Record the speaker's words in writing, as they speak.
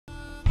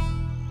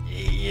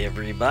Hey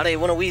everybody,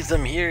 one of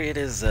Wiisdom here. It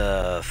is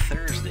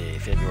Thursday,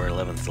 February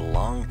 11th. A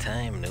long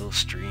time no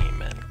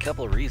stream, and a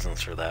couple of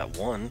reasons for that.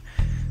 One,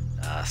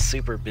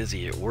 super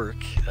busy at work.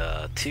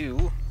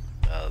 Two,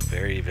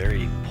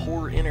 very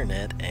poor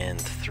internet. And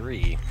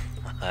three,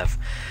 I've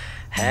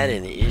had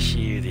an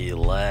issue the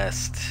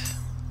last,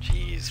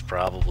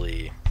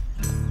 probably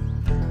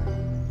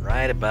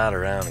right about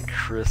around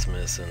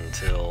Christmas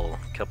until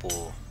a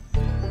couple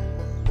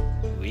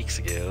weeks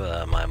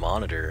ago. My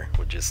monitor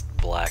would just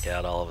black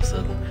out all of a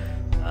sudden.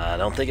 I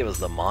don't think it was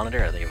the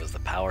monitor, I think it was the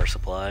power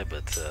supply,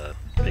 but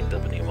picked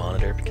up a new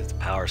monitor because the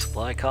power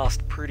supply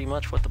cost pretty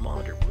much what the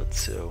monitor would,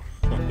 so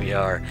we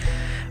are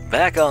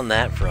back on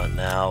that front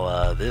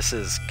now. This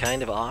is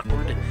kind of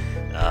awkward.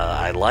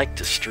 I like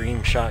to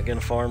stream Shotgun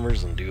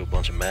Farmers and do a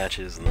bunch of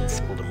matches and then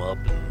split them up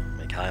and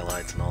make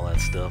highlights and all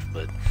that stuff,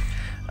 but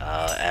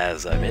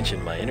as I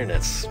mentioned, my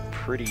internet's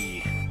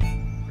pretty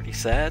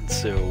sad,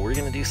 so we're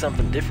gonna do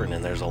something different,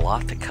 and there's a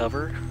lot to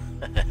cover.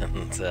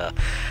 And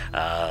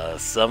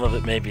some of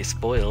it may be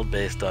spoiled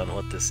based on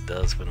what this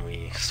does when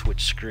we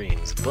switch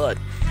screens, but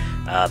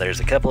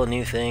there's a couple of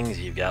new things.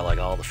 You've got like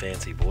all the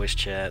fancy voice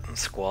chat and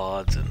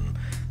squads, and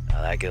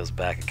that goes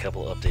back a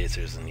couple of updates.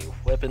 There's a new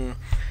weapon,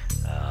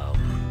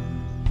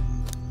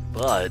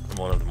 but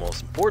one of the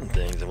most important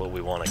things and what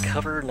we want to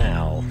cover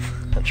now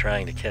and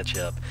trying to catch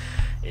up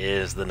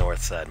is the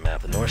Northside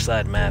map. The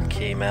Northside map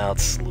came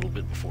out a little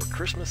bit before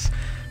Christmas.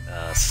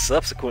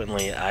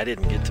 Subsequently, I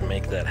didn't get to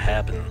make that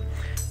happen.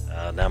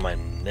 Now my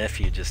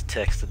nephew just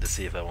texted to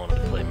see if I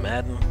wanted to play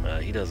Madden.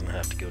 He doesn't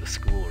have to go to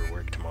school or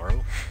work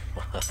tomorrow.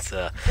 But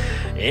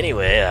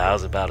anyway, I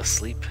was about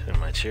asleep in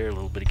my chair a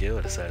little bit ago.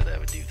 I decided I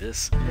would do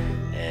this.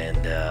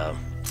 And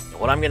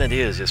what I'm going to do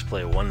is just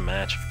play one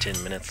match of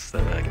 10 minutes.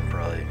 That way I can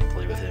probably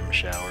play with him,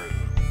 shower,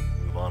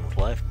 and move on with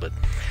life. But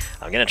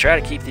I'm going to try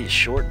to keep these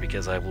short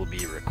because I will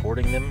be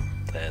recording them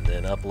and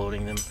then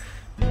uploading them.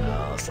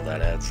 So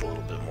that adds a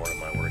little bit more to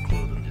my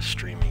workload than just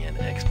streaming and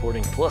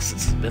exporting. Plus,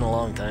 it's been a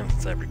long time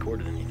since I've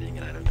recorded anything,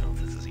 and I don't know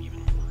if this is even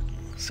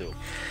working. So,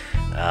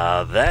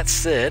 that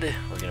said,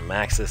 we're going to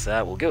max this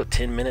out. We'll go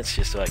 10 minutes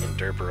just so I can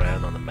derp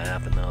around on the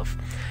map enough.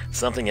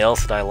 Something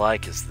else that I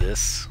like is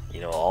this.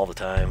 You know, all the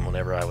time,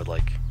 whenever I would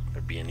like,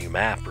 there'd be a new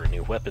map or a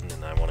new weapon,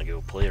 and I want to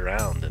go play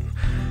around, and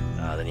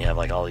then you have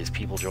like all these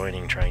people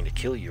joining trying to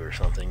kill you or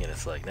something, and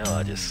it's like, no,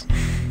 I just,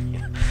 you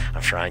know,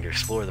 I'm trying to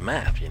explore the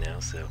map, you know,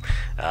 so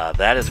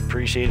that is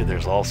appreciated.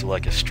 There's also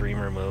like a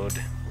streamer mode,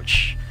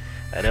 which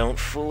I don't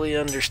fully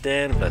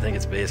understand, but I think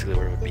it's basically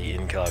where it would be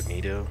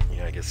incognito. You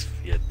know, I guess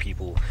if you had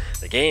people,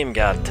 the game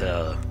got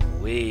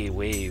way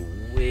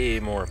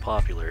more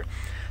popular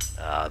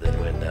than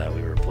when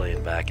we were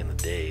playing back in the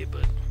day,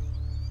 but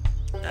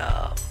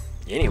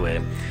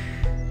anyway,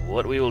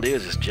 what we will do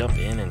is just jump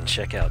in and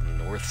check out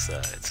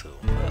Northside. So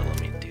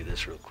let me do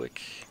this real quick.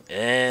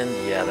 And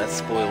yeah, that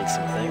spoiled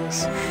some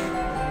things.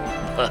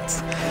 But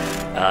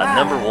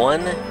number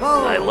one,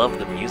 I love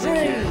the music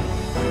here. 2,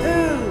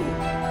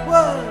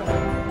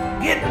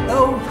 1, get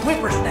those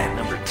whippersnappers.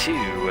 Number two,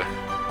 what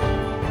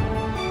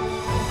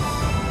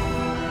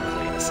was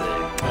I gonna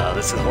say?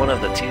 This is one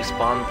of the two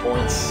spawn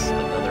points.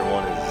 Another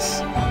one is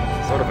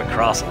sort of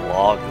across a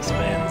log that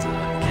spans a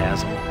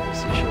chasm. We'll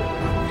see shortly.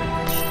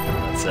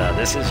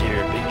 This is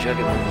your big jug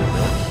of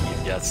milk.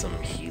 You've got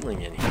some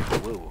healing in here.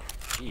 Whoa,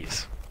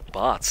 jeez,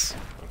 bots.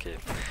 Okay,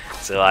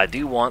 so I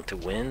do want to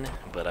win,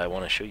 but I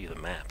want to show you the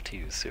map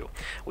too. So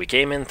we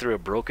came in through a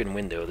broken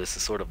window. This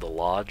is sort of the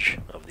lodge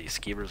of the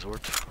ski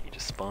resort. You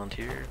just spawned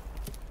here.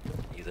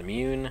 He's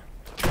immune.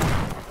 And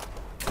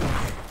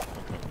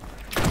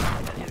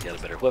he's got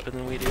a better weapon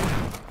than we do.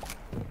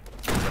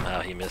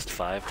 Somehow he missed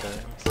 5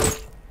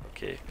 times.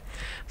 Okay,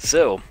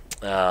 so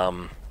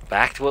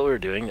back to what we were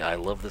doing. I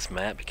love this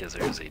map because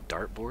there's a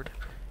dartboard,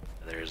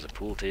 there's a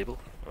pool table.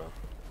 Well,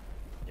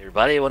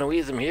 everybody, one of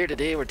Wiisdom here.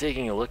 Today we're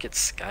taking a look at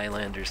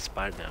Skylander's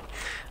Spider. Now,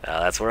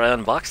 that's where I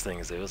unbox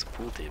things. There was a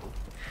pool table.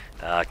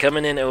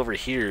 Coming in over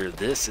here,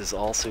 this is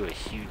also a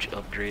huge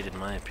upgrade in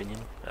my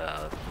opinion.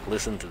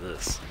 Listen to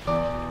this.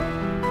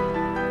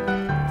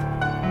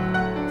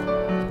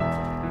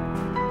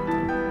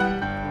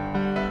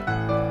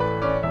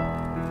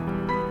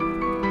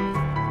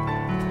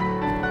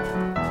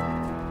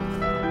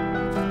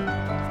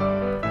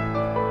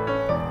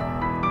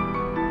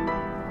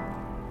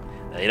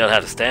 You don't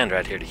have to stand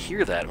right here to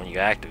hear that when you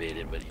activate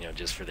it, but you know,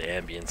 just for the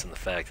ambience and the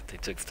fact that they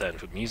took the time to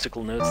put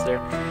musical notes there,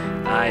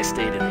 I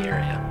stayed in the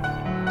area.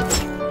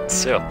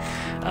 So,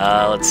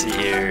 let's see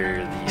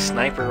here. The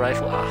sniper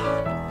rifle.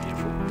 Ah,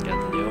 beautiful.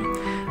 Got the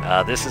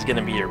dome. This is going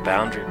to be your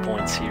boundary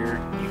points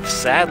here. You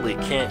sadly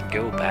can't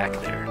go back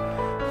there.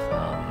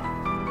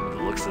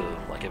 It looks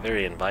like a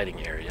very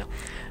inviting area.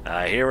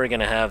 Here we're going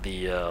to have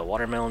the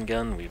watermelon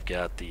gun. We've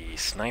got the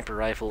sniper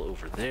rifle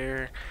over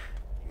there.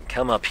 You can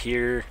come up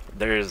here.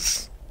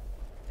 There's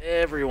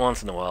every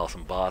once in a while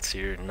some bots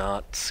here,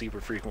 not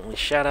super frequently.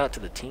 Shout out to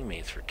the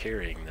teammates for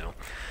carrying though.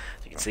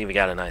 As you can see, we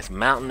got a nice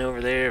mountain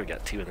over there. We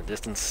got 2 in the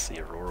distance,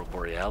 the Aurora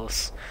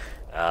Borealis.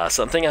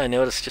 Something I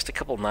noticed just a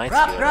couple nights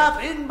ago, Drop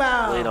played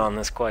inbound. on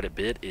this quite a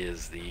bit,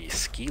 is the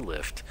ski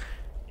lift.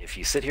 If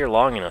you sit here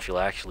long enough, you'll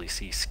actually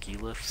see ski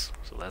lifts,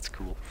 so that's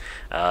cool.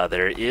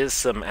 There is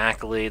some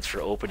accolades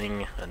for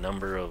opening a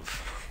number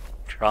of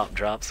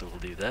drops, so we'll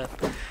do that.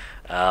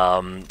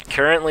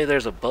 Currently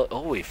there's a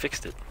oh, we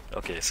fixed it.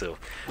 Okay, so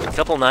a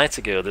couple nights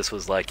ago this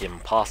was like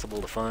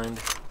impossible to find.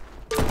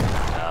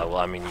 Well,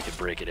 I mean, you could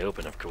break it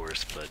open, of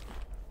course, but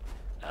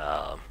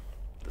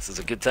this is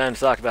a good time to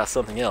talk about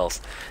something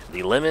else.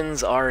 The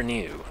lemons are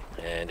new,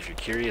 and if you're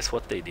curious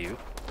what they do,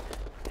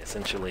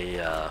 essentially,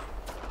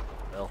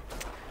 well,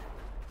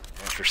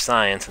 after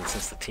science, and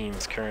since the team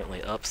is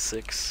currently up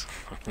 6,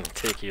 I'm going to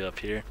take you up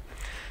here.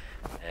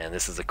 And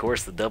this is, of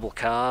course, the double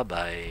cob.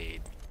 I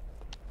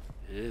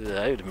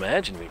would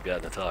imagine we've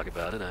gotten to talk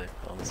about it. I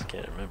honestly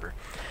can't remember.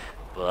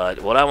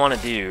 But what I want to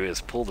do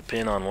is pull the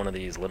pin on one of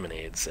these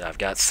lemonades. I've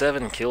got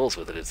 7 kills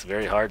with it. It's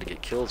very hard to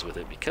get kills with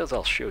it because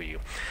I'll show you.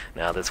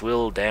 Now, this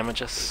will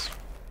damage us.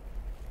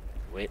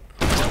 Wait.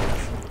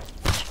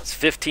 It's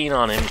 15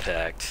 on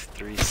impact.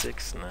 3,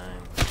 6, 9.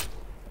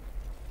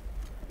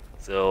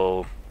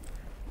 So,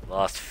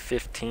 lost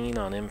 15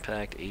 on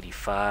impact,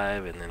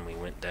 85, and then we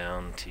went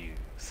down to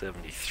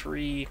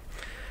 73.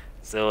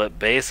 So it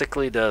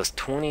basically does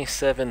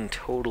 27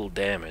 total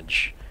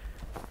damage.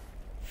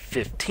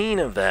 15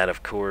 of that,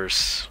 of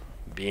course,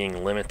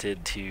 being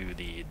limited to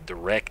the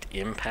direct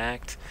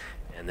impact,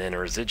 and then a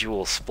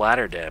residual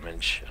splatter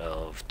damage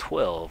of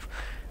 12.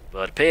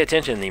 But pay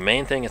attention, the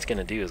main thing it's going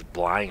to do is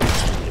blind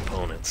the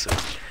opponent. So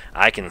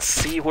I can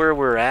see where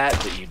we're at,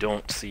 but you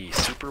don't see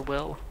super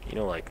well. You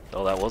know, like,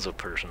 oh, that was a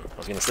person. I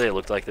was going to say it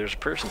looked like there's a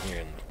person here,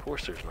 and of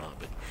course there's not.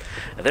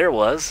 But there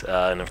was,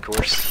 and of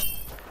course...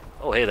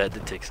 Oh, hey, that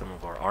did take some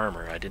of our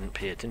armor. I didn't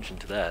pay attention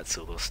to that,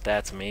 so those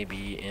stats may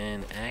be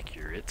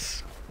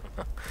inaccurate.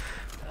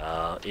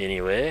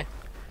 Anyway,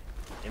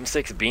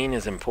 M6 bean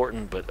is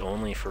important, but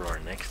only for our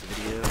next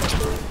video.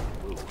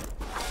 Whoa.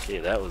 Okay,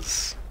 that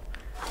was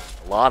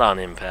a lot on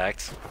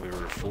impact. We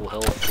were full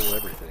health, full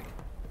everything.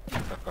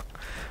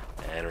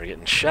 And we're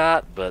getting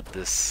shot, but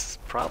this is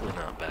probably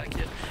not back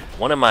yet.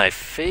 One of my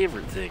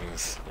favorite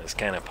things is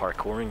kind of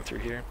parkouring through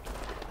here.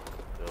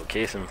 So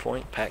case in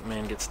point,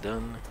 Pac-Man gets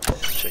done.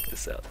 Check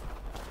this out.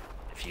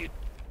 If you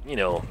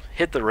know,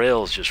 hit the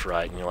rails just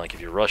right, and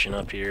if you're rushing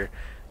up here,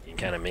 you can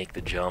kind of make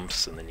the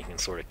jumps, and then you can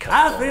sort of cut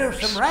I corners.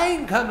 feel some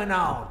rain coming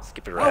on.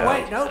 Skip it around. Oh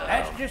wait, no,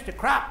 that's just a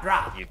crop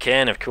drop. You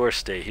can, of course,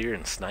 stay here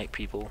and snipe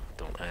people.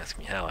 Don't ask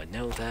me how I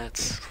know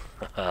that.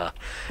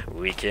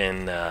 We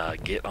can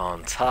get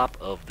on top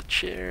of the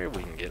chair.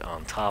 We can get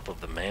on top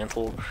of the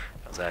mantle.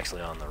 I was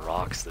actually on the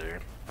rocks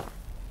there.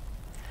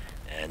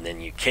 And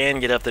then you can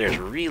get up there. It's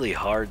really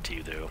hard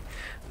to, though.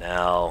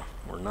 Now,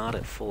 we're not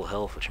at full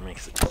health, which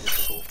makes it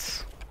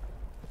difficult.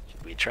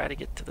 Should we try to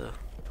get to the...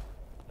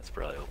 That's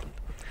probably open.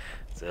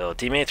 So,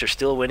 teammates are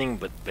still winning,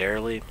 but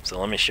barely. So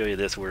let me show you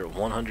this. We're at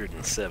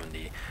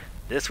 170.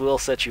 This will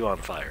set you on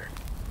fire.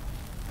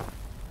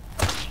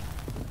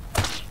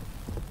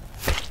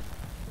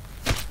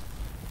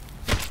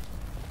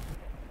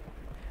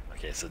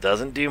 Okay, so it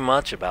doesn't do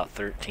much. About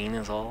 13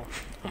 is all.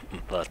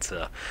 But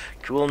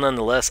cool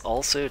nonetheless.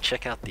 Also,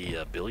 check out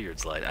the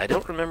billiards light. I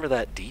don't remember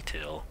that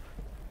detail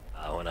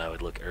when I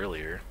would look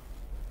earlier.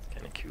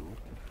 Kind of cool.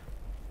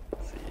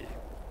 Let's see.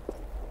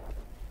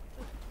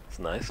 It's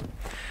nice.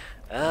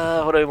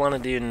 What do I want to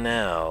do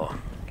now?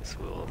 Guess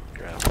we'll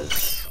grab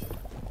this.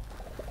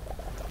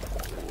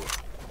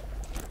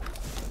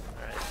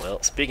 Alright,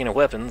 well, speaking of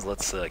weapons,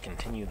 let's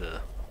continue the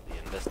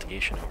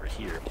investigation over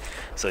here.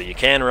 So you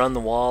can run the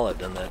wall. I've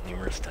done that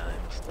numerous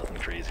times. Nothing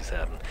crazy's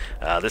happened.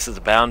 This is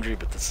a boundary,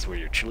 but this is where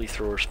your chili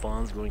thrower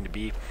spawn is going to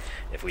be.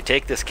 If we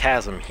take this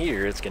chasm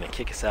here, it's going to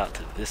kick us out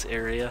to this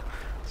area,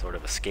 sort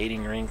of a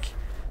skating rink.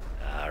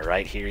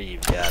 Right here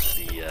you've got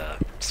the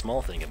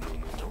small thing of Moo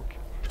Moo Milk.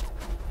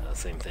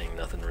 Same thing,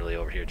 nothing really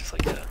over here, just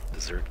like a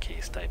dessert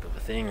case type of a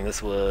thing. And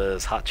this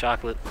was hot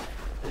chocolate,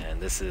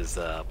 and this is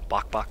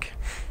Bok Bok.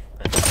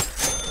 Of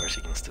course,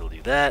 you can still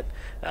do that.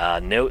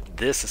 Note,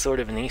 this is sort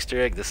of an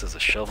Easter egg. This is a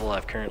shovel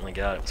I've currently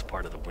got. It was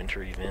part of the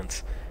winter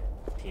events.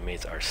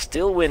 Teammates are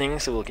still winning,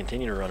 so we'll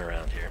continue to run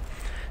around here.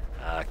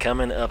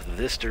 Coming up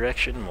this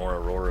direction, more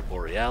Aurora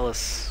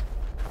Borealis.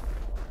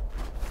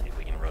 See if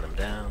we can run them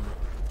down.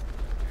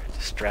 They're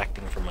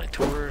distracting from my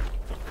tour.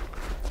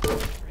 There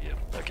we go.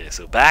 Okay,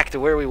 so back to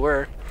where we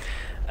were.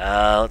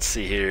 Let's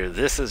see here.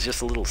 This is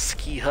just a little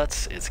ski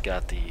huts. It's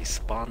got the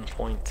spawn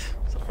point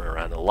somewhere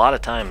around. A lot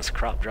of times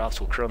crop drops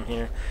will come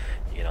here.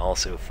 You can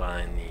also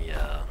find the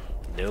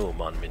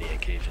gnome on many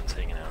occasions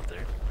hanging out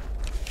there.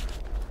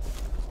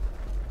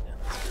 Yeah,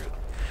 that's true.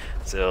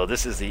 So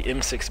this is the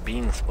M6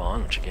 bean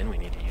spawn, which again we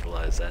need to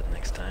utilize that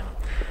next time.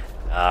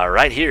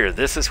 Right here,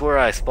 this is where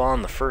I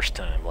spawned the first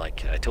time.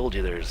 Like I told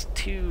you, there's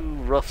 2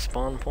 rough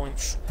spawn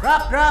points.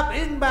 Crop drop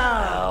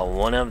inbound.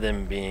 One of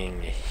them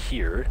being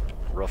here,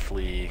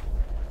 roughly,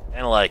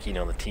 kind of like,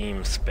 the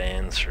team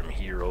spans from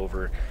here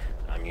over.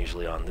 I'm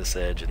usually on this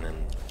edge, and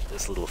then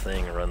this little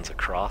thing runs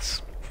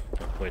across,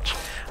 which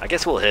I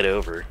guess we'll head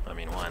over. I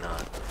mean, why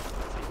not?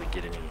 See if we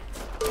get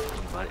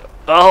anybody.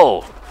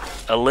 Oh!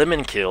 A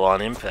lemon kill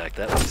on impact.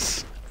 That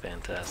was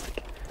fantastic.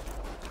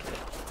 Okay.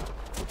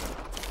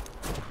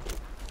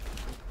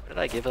 Did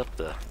I give up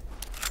the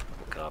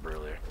cob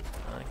earlier?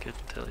 I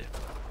couldn't tell you.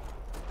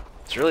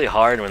 It's really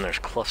hard when there's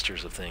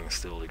clusters of things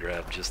still to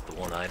grab just the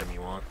one item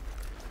you want.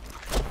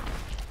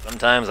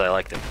 Sometimes I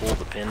like to pull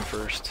the pin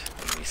first,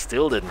 and we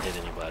still didn't hit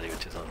anybody,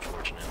 which is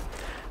unfortunate.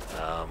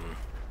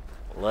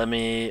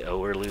 Oh,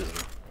 we're losing.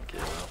 Okay,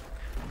 well,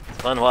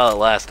 it's fun while it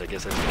lasts. I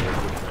guess that's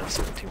what I'm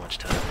spending too much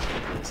time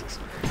in places.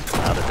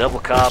 The double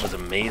cob is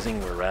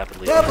amazing. We're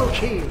rapidly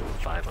approaching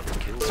 500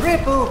 kills.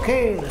 Triple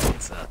kill.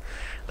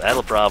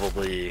 That'll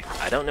probably,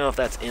 I don't know if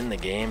that's in the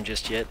game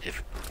just yet.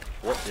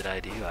 What did I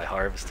do? I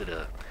harvested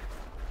a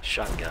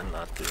shotgun,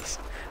 not this.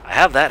 I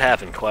have that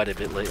happen quite a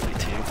bit lately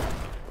too.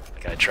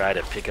 Like I try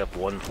to pick up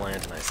one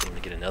plant and I seem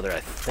to get another. I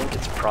think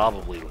it's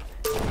probably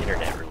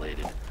internet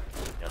related.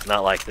 It's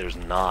not like there's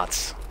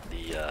knots,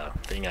 the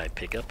thing I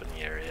pick up in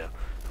the area.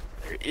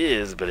 There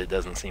is, but it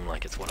doesn't seem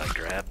like it's what I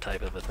grab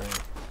type of a thing.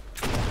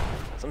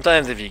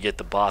 Sometimes if you get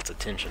the bot's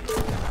attention,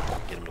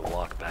 get them to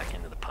walk back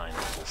into the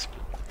pineapples.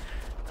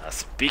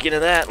 Speaking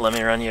of that, let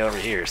me run you over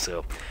here.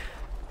 So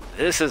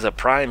this is a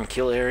prime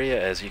kill area,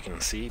 as you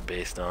can see,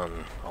 based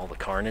on all the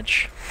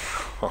carnage,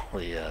 all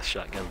the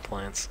shotgun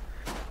plants.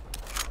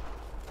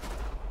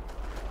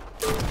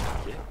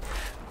 Okay.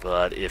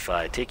 But if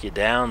I take you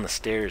down the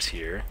stairs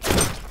here,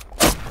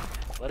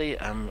 buddy,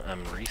 I'm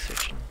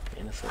researching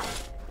innocently.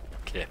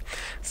 Okay,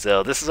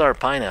 so this is our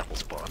pineapple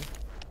spawn.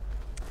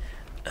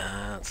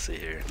 Let's see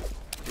here.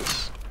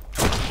 Oops.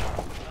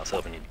 I was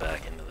hoping you'd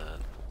back into that.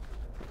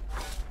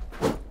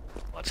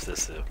 Watch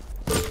this though.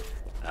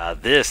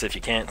 This, if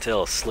you can't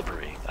tell, is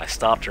slippery. I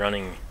stopped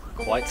running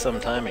quite some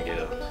time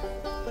ago.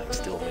 I'm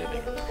still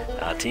moving.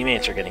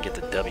 Teammates are going to get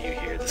the W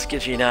here. This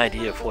gives you an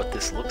idea of what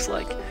this looks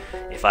like.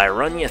 If I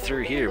run you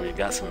through here, we've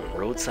got some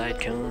roadside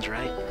cones,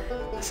 right?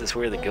 This is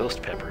where the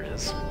ghost pepper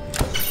is.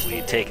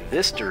 We take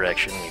this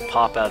direction, we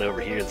pop out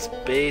over here. That's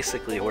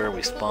basically where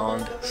we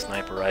spawned.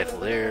 Sniper rifle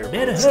there.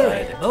 Better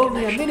hurry.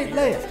 Only a minute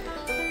left.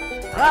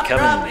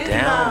 Coming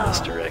down this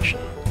direction,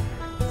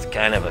 it's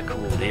kind of a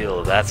cool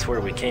deal. That's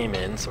where we came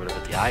in, sort of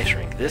at the ice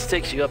rink. This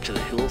takes you up to the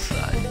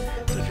hillside.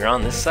 So if you're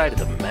on this side of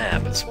the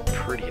map, it's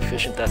pretty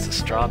efficient. That's a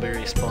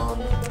strawberry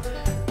spawn.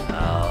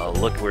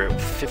 Look, we're at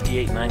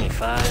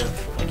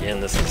 58.95. Again,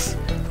 this is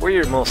where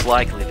you're most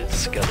likely to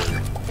discover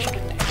that you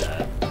can do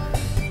that.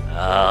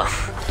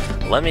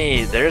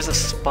 There's a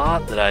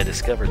spot that I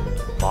discovered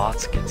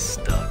bots get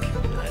stuck.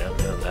 And I don't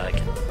know that I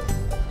can...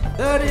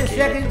 30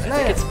 seconds left. I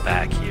think it's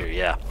back here,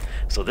 yeah.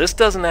 So this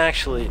doesn't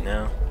actually...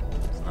 No,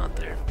 it's not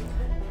there.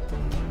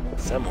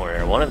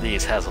 Somewhere, one of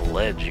these has a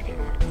ledge you can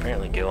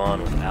apparently go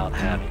on without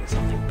having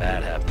something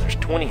bad happen. There's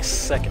 20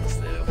 seconds,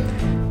 though.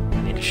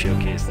 I need to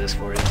showcase this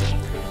for you.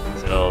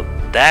 So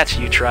that's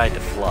you tried to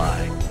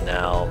fly.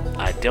 Now,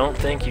 I don't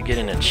think you get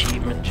an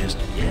achievement just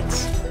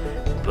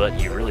yet, but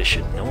you really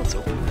should. No one's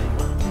open.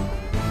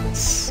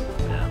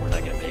 We're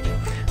not gonna make it.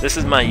 This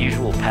is my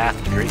usual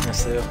path to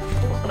greatness, though.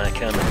 When I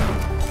come in.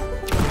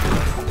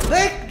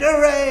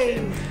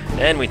 Victory!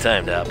 And we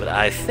timed out, but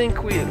I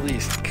think we at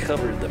least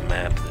covered the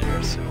map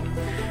there. So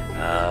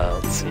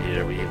let's see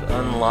here. We've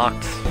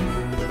unlocked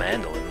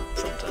Mandolin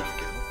some time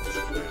ago.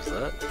 So there's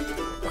that.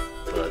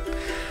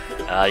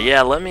 But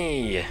yeah, let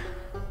me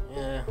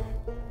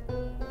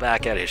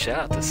back out here. Shout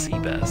out to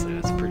Seabass there.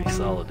 It's a pretty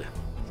solid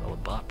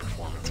bot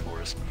performance for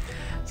us.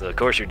 So of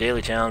course your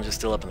daily challenge is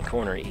still up in the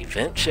corner.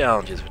 Event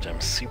challenges, which I'm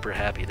super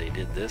happy they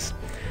did this,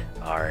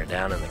 are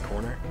down in the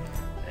corner.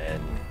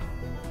 And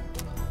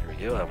here we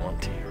go. I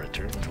want to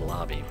return to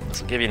lobby. This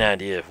will give you an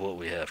idea of what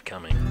we have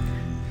coming.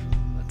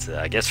 But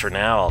I guess for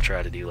now I'll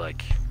try to do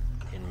like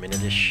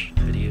 10-minute-ish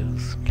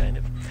videos, kind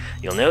of.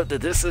 You'll note that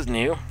this is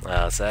new.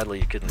 Sadly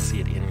you couldn't see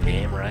it in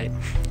game, right?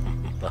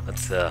 But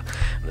the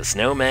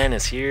snowman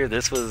is here.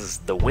 This was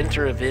the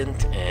winter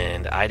event,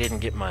 and I didn't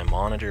get my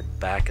monitor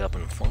back up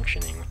and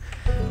functioning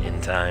in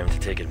time to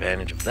take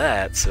advantage of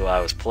that, so I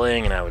was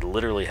playing and I would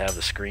literally have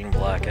the screen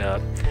black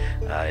out.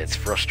 It's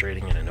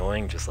frustrating and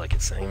annoying, just like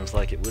it seems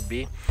like it would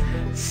be.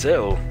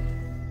 So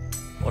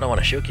what I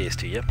want to showcase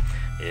to you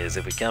is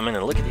if we come in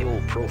and look at the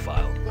old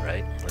profile,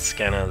 right? That's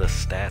kind of the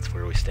stats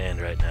where we stand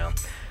right now.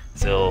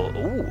 So,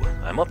 ooh,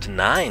 I'm up to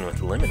 9 with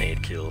the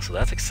lemonade kill, so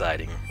that's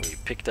exciting. We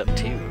picked up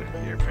 2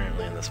 here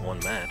apparently in this one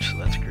match, so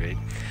that's great.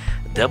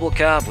 Double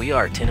cob, we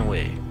are 10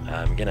 away.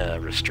 I'm gonna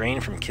refrain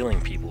from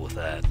killing people with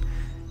that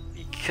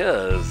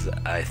because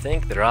I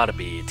think there ought to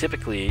be,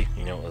 typically,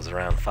 you know, it was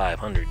around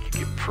 500, you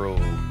get pro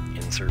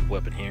insert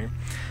weapon here.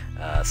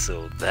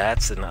 So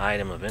that's an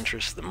item of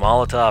interest. The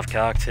Molotov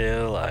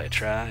cocktail, I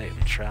try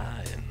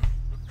and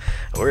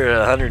we're at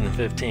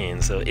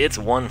 115, so it's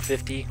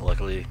 150.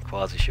 Luckily,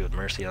 Quasi showed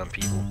mercy on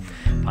people.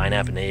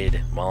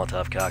 Pineapple-nade,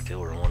 Molotov cocktail,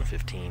 we're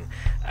 115.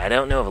 I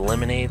don't know if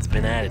lemonade's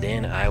been added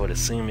in. I would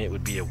assume it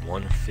would be a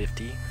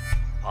 150,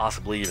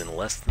 possibly even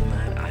less than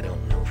that. I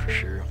don't know for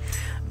sure.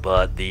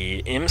 But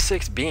the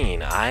M6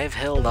 bean, I've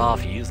held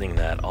off using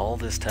that all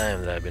this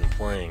time that I've been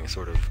playing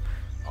sort of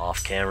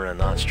off camera and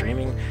not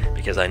streaming,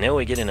 because I know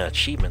we get an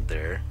achievement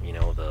there, you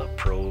know, the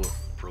Pro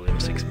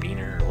M6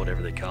 Beaner or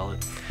whatever they call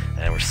it,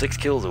 and we're 6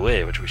 kills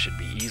away, which we should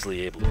be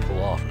easily able to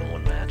pull off in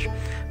one match.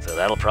 So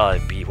that'll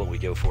probably be what we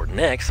go for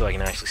next, so I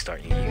can actually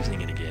start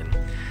using it again.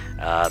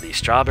 The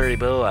strawberry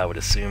bow, I would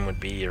assume, would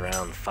be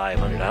around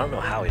 500. I don't know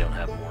how we don't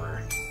have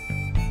more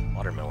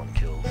watermelon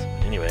kills.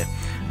 But anyway,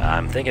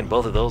 I'm thinking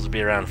both of those would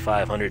be around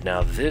 500.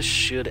 Now this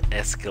should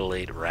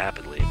escalate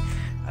rapidly.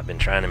 I've been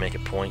trying to make a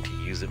point to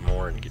use it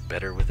more and get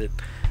better with it,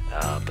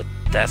 but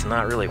that's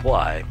not really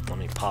why. Let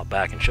me pop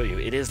back and show you.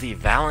 It is the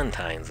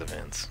Valentine's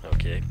events,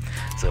 okay?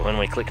 So when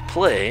we click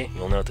play,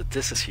 you'll note that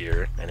this is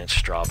here, and it's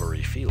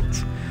Strawberry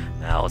Fields.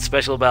 Now, what's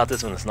special about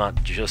this one, it's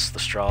not just the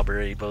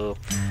strawberry bow,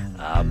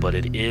 but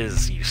it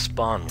is, you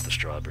spawn with the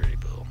strawberry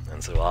bow.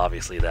 And so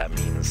obviously that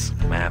means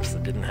maps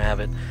that didn't have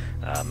it,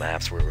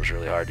 maps where it was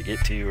really hard to get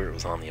to, or it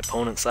was on the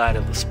opponent's side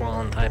of the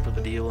spawn type of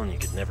a deal, and you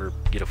could never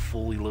get a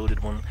fully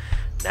loaded one.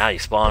 Now you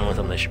spawn with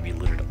them, they should be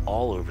littered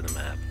all over the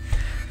map.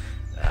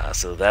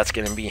 So that's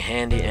going to be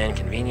handy and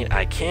convenient.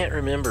 I can't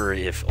remember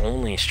if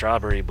only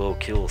strawberry bow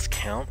kills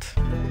count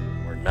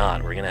or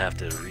not. We're going to have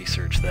to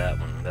research that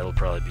one. That'll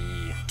probably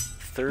be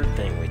third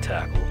thing we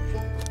tackle.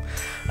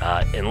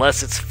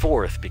 Unless it's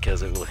fourth,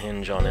 because it will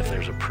hinge on if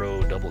there's a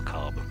pro double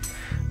cob.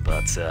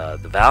 But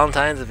the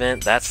Valentine's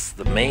event, that's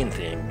the main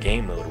thing,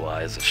 game mode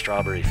wise. The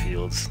Strawberry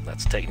Fields,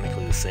 that's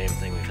technically the same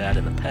thing we've had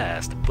in the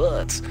past,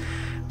 but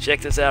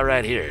check this out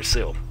right here.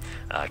 So,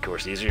 of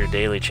course, these are your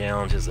daily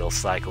challenges. They'll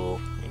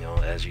cycle, you know,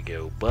 as you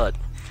go, but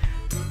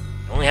you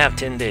only have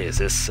 10 days.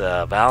 This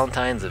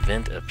Valentine's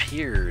event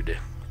appeared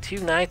 2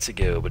 nights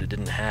ago, but it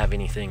didn't have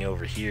anything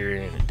over here,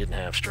 and it didn't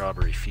have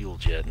Strawberry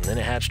Fields yet. And then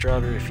it had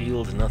Strawberry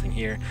Fields and nothing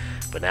here,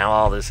 but now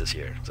all this is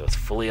here. So it's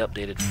fully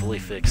updated, fully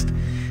fixed,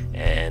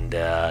 and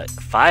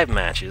 5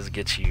 matches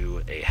gets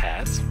you a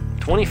hat.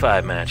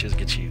 25 matches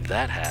gets you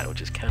that hat,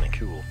 which is kind of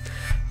cool.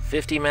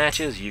 50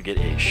 matches, you get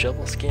a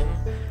shovel skin.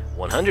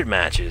 100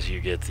 matches,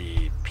 you get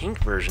the pink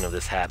version of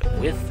this hat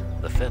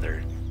with the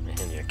feather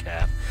in your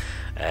cap.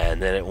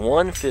 And then at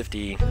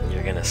 150,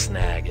 you're going to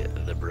snag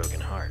the broken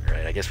heart,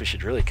 right? I guess we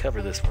should really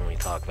cover this when we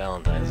talk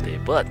Valentine's Day,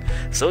 but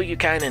so you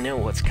kind of know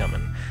what's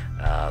coming.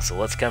 So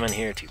let's come in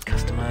here to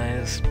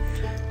customize.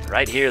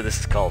 Right here, this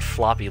is called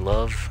Floppy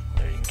Love.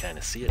 There you can kind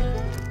of see it.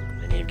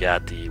 Then you've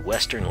got the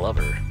Western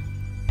Lover.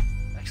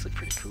 Actually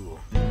pretty cool.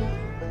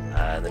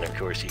 And then, of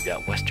course, you've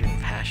got Western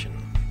Passion.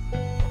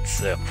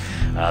 So,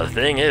 the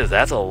thing is,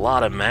 that's a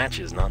lot of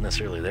matches, not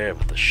necessarily there,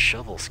 but the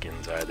shovel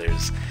skins are.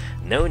 There's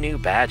no new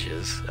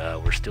badges.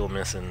 We're still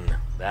missing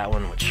that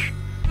one, which,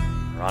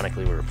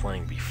 ironically, we were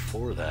playing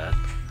before that.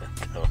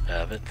 Don't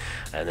have it.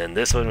 And then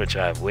this one, which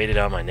I've waited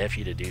on my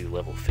nephew to do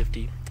level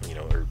 50, you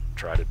know, or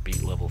try to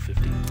beat level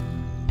 50.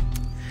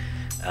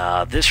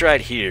 This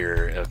right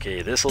here,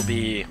 okay, this will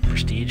be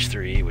Prestige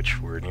 3, which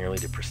we're nearly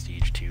to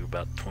Prestige 2,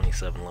 about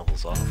 27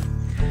 levels off.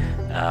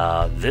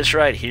 This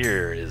right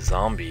here is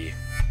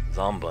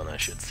Zombun, I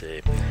should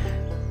say.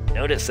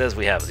 Note it says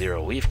we have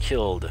 0. We've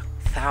killed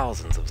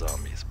thousands of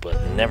zombies, but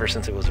never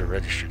since it was a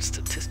registered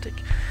statistic.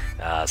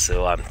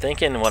 So I'm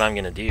thinking what I'm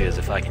going to do is,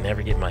 if I can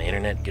ever get my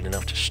internet good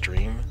enough to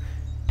stream,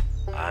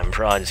 I'm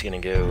probably just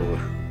going to go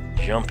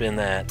jump in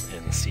that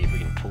and see if we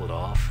can pull it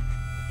off,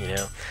 you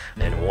know,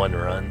 in one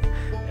run,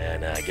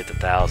 and get the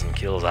 1,000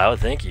 kills. I would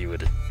think you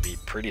would be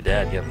pretty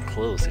dadgum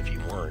close if you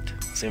weren't,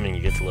 assuming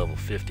you get to level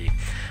 50.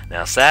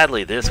 Now,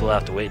 sadly, this will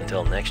have to wait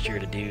until next year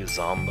to do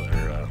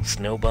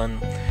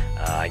Snowbun.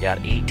 I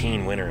got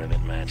 18 winter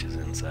event matches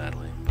in,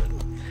 sadly.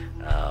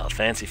 But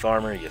Fancy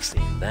Farmer, you've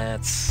seen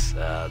that.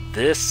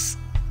 This,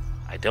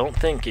 I don't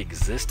think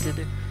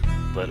existed,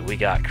 but we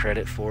got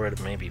credit for it,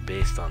 maybe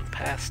based on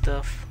past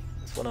stuff.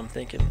 That's what I'm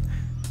thinking.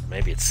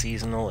 Maybe it's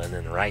seasonal, and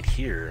then right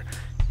here,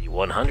 the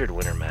 100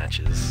 winter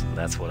matches.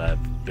 That's what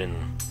I've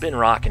been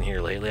rocking here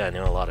lately. I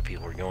know a lot of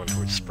people are going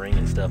towards spring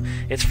and stuff.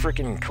 It's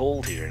freaking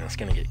cold here, and it's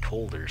going to get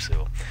colder,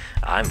 so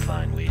I'm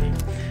fine waiting.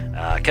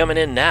 Coming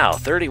in now,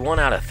 31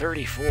 out of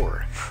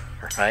 34.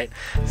 Right?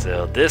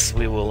 So this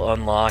we will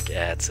unlock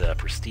at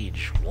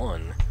Prestige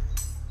 1,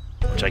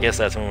 which I guess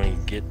that's when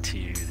we get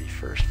to the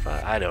first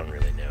 5. I don't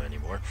really know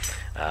anymore.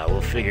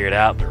 We'll figure it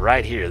out, but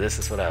right here, this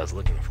is what I was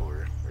looking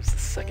for. Where's the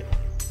second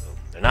one? So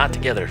they're not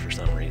together for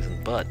some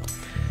reason, but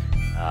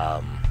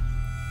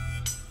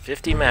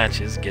 50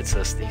 matches gets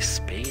us the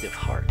Spade of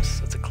Hearts.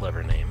 That's a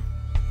clever name.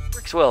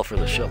 Works well for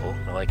the shovel.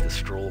 I like the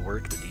scroll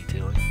work, the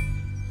detailing.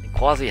 And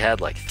Quasi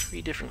had like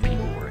 3 different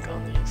people work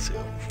on these,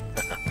 so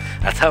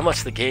that's how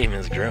much the game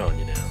has grown,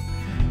 you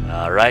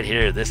know. Right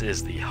here, this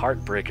is the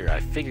Heartbreaker. I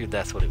figured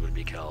that's what it would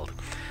be called.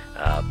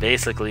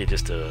 Basically,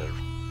 just a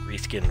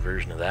reskin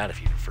version of that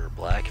if you prefer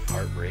black, if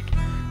Heartbreak,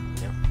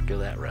 you know, go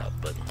that route.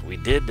 But we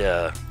did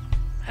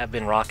have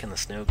been rocking the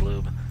Snow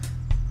Globe,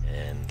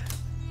 and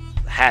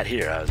the hat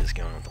here, I was just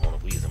going with the one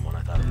of Wiisdom one.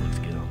 I thought it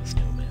looked good on the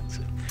snowman,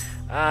 so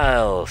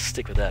I'll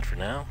stick with that for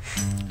now.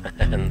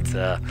 And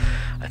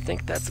I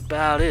think that's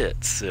about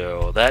it.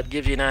 So that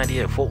gives you an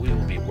idea of what we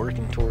will be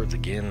working towards.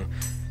 Again,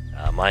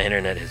 my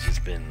internet has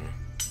just been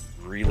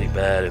really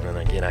bad, and then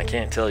again, I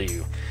can't tell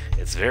you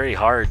it's very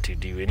hard to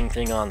do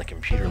anything on the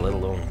computer, let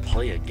alone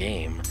play a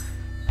game,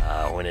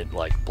 when it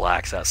like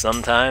blacks out.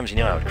 Sometimes, you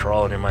know, I would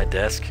crawl under my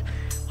desk,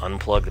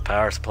 unplug the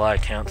power supply,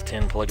 count to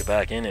 10, plug it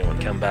back in, and it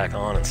would come back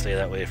on and stay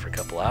that way for a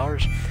couple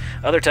hours.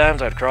 Other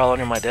times I'd crawl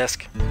under my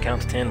desk,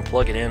 count to 10,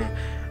 plug it in,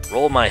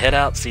 roll my head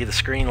out, see the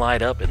screen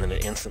light up, and then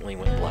it instantly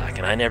went black.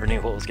 And I never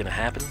knew what was going to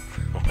happen,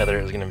 whether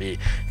it was going to be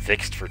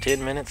fixed for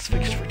 10 minutes,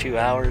 fixed for 2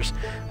 hours,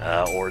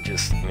 or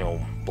just, you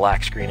know,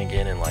 black screen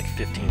again in like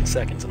 15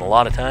 seconds. And a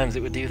lot of times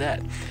it would do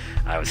that.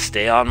 I would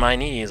stay on my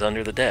knees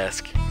under the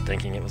desk,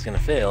 thinking it was going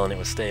to fail, and it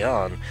would stay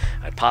on.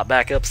 I'd pop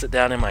back up, sit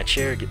down in my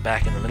chair, get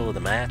back in the middle of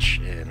the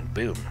match, and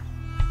boom,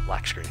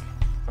 black screen.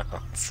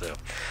 So,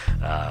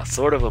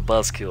 sort of a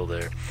buzzkill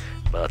there.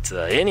 But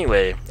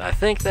anyway, I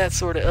think that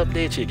sort of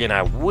updates you. Again,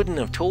 I wouldn't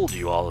have told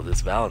you all of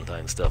this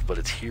Valentine stuff, but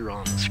it's here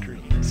on the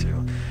screen, so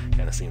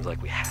kind of seems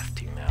like we have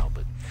to now.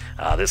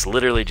 But this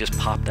literally just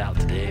popped out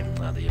today,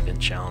 the event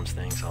challenge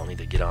thing, so I'll need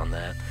to get on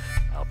that.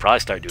 I'll probably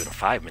start doing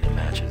 5-minute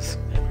matches,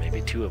 and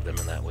maybe 2 of them,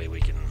 and that way we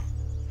can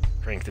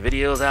crank the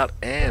videos out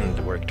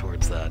and work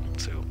towards that.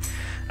 So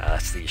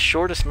it's the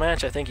shortest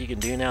match I think you can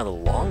do now. The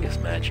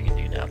longest match you can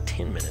do now,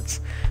 10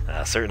 minutes.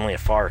 Certainly a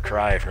far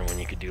cry from when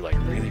you could do like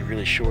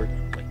really short,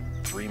 like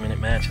 3-minute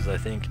matches, I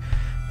think.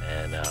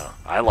 And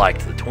I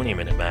liked the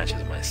 20-minute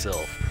matches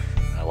myself.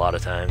 A lot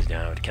of times, you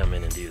know, I would come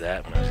in and do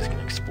that when I was just going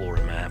to explore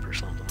a map or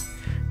something.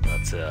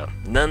 But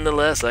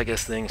nonetheless, I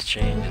guess things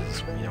change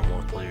as, you know,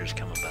 more players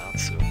come about.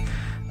 So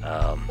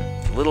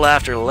a little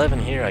after 11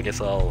 here, I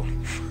guess I'll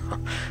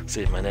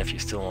see if my nephew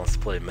still wants to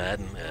play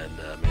Madden,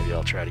 and maybe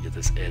I'll try to get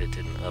this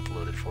edited and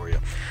uploaded for you.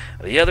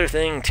 The other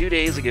thing, 2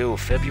 days ago,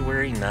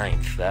 February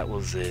 9th, that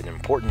was an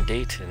important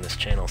date in this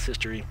channel's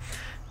history.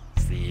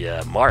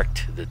 It's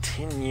marked the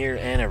 10-year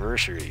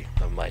anniversary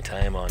of my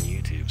time on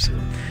YouTube. So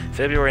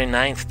February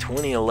 9th,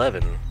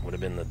 2011 would have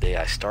been the day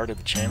I started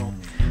the channel,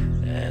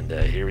 and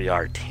here we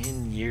are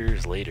 10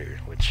 years later,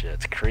 which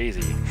it's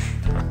crazy.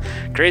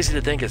 Crazy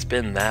to think it's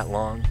been that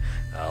long.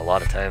 A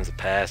lot of times in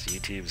the past,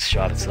 YouTube's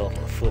shot itself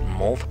in the foot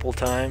multiple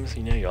times.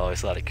 You know, you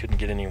always thought it couldn't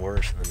get any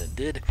worse than it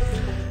did.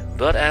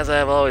 But as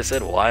I've always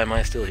said, why am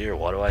I still here?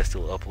 Why do I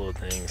still upload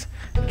things?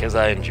 Because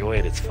I enjoy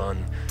it. It's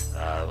fun.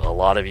 A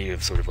lot of you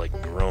have sort of like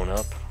grown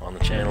up on the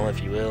channel,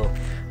 if you will.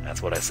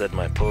 That's what I said in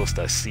my post.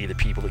 I see the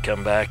people that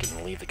come back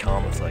and leave the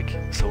comments like,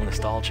 so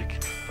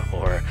nostalgic,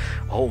 or,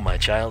 oh, my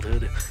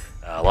childhood.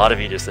 A lot of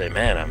you just say,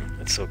 man,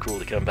 it's so cool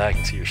to come back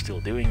and see you're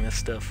still doing this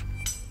stuff.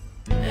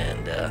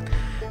 And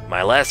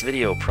my last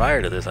video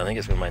prior to this, I think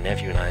it's when my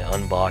nephew and I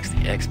unboxed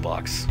the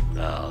Xbox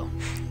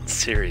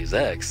Series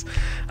X.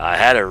 I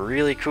had a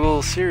really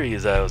cool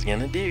series I was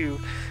going to do,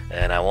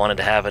 and I wanted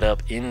to have it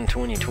up in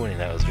 2020.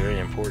 That was very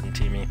important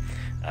to me.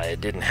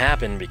 It didn't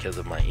happen because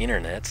of my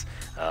internet.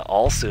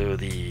 Also,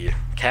 the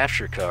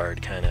capture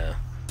card kind of,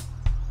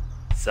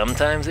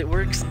 sometimes it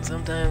works and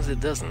sometimes it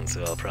doesn't,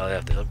 so I'll probably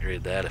have to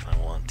upgrade that if I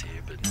want to.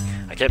 But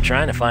I kept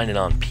trying to find it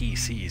on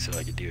PC so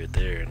I could do it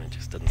there, and it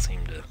just doesn't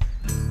seem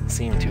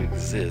to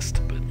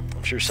exist. But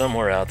I'm sure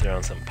somewhere out there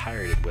on some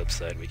pirated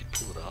website we could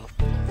pull it off.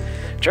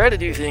 Try to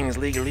do things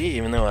legally,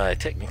 even though I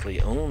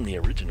technically own the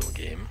original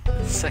game.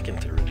 The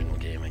second original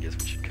game, I guess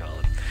we should call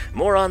it.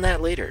 More on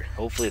that later.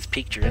 Hopefully it's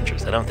piqued your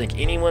interest. I don't think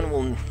anyone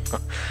will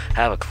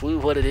have a clue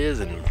what it is,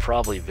 and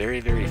probably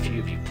very few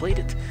of you played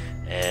it,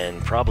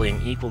 and probably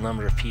an equal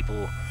number of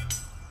people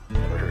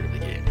never heard of the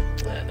game.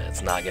 And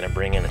it's not going to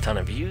bring in a ton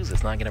of views,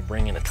 it's not going to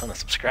bring in a ton of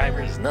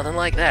subscribers, nothing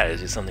like that.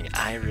 It's just something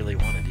I really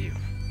want to do.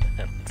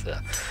 And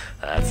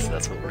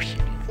that's what we're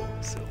shooting for.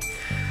 So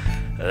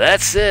that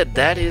said,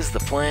 that is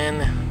the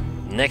plan.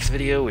 Next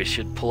video we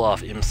should pull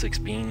off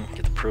M6 Bean,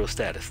 get the pro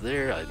status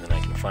there, then I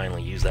can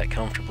finally use that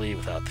comfortably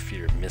without the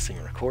fear of missing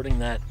or recording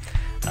that.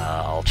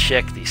 I'll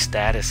check the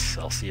status,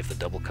 I'll see if the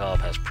double cob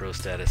has pro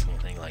status,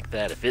 anything like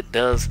that. If it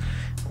does,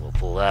 we'll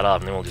pull that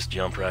off, and then we'll just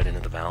jump right into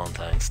the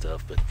Valentine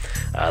stuff. But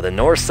the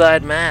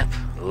Northside map,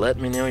 let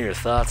me know your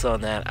thoughts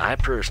on that. I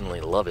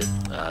personally love it.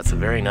 It's a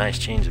very nice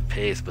change of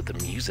pace, but the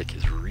music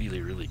is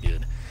really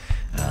good.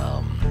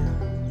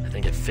 I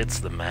think it fits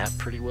the map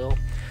pretty well.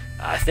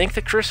 I think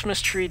the Christmas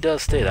tree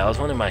does stay. That was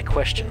one of my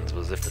questions,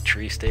 was if the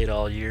tree stayed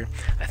all year.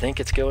 I think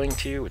it's going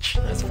to, which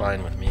that's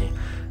fine with me.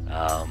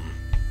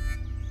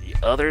 The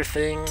other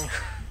thing,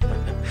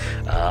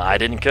 I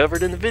didn't cover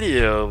it in the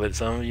video, but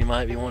some of you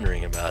might be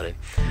wondering about it.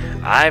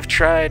 I've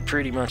tried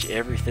pretty much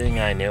everything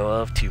I know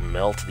of to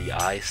melt the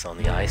ice on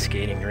the ice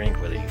skating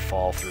rink, whether you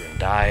fall through and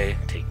die,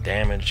 take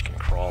damage, can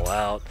crawl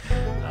out,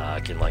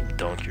 can like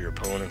dunk your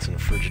opponents in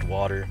frigid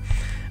water.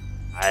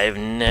 I've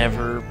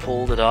never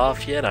pulled it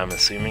off yet. I'm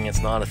assuming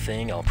it's not a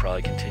thing. I'll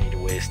probably continue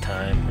to waste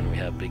time when we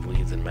have big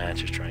leads in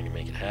matches trying to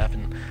make it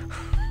happen.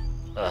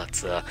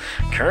 But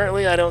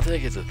currently I don't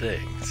think it's a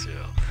thing, so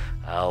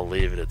I'll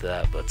leave it at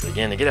that. But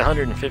again, to get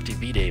 150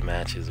 B-Day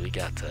matches, we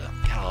got a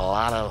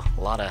lot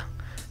of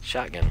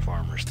shotgun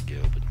farmers to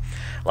go. But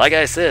like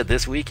I said,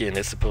 this weekend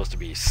it's supposed to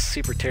be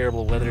super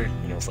terrible weather.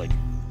 You know, it's like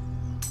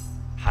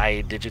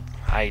high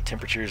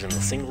temperatures in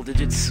the single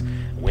digits,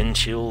 wind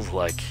chills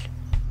like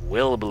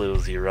well below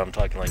 0. I'm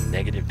talking like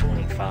negative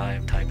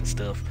 25 type of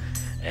stuff.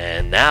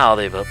 And now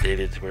they've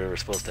updated to where we're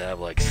supposed to have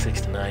like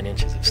 6 to 9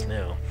 inches of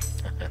snow.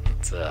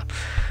 It's,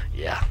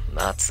 yeah,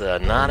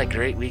 not a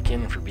great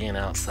weekend for being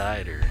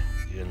outside or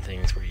doing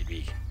things where you'd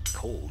be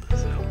cold.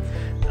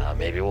 So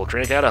maybe we'll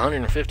crank out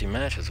 150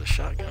 matches with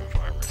Shotgun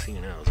Farmers. Who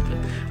knows? But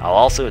I'll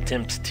also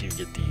attempt to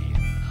get the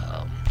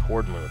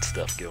horde mode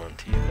stuff going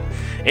too.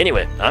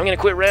 Anyway, I'm gonna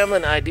quit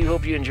rambling. I do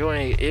hope you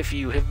enjoy. If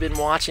you have been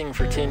watching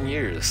for 10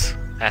 years,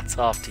 hats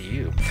off to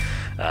you.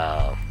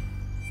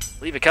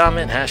 Leave a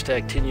comment,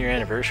 hashtag 10-year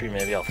anniversary.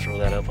 Maybe I'll throw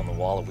that up on the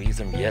wall of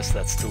Wiisdom. Yes,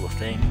 that's still a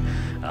thing.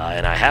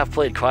 And I have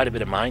played quite a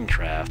bit of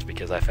Minecraft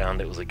because I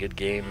found it was a good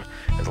game.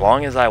 As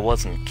long as I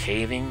wasn't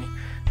caving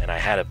and I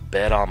had a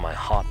bed on my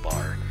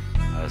hotbar,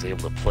 I was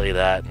able to play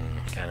that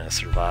and kind of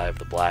survive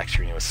the black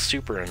screen. It was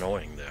super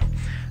annoying though.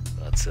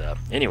 But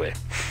anyway,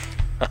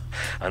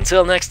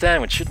 until next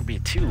time, which shouldn't be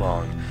too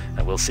long,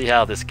 we'll see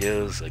how this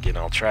goes. Again,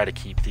 I'll try to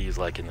keep these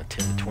like in the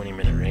 10 to 20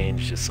 minute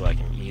range just so I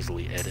can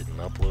easily edit and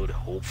upload,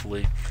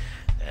 hopefully,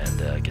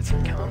 and get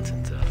some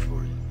content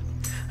for you.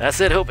 That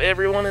said, hope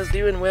everyone is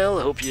doing well.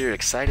 Hope you're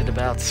excited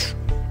about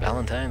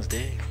Valentine's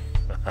Day.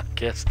 I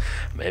guess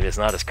maybe it's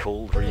not as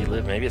cold where you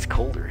live. Maybe it's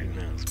colder.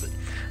 Who knows? But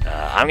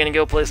I'm going to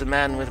go play some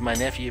Madden with my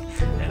nephew,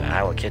 and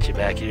I will catch you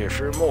back here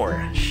for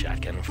more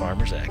Shotgun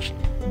Farmers action.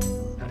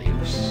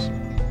 Adios.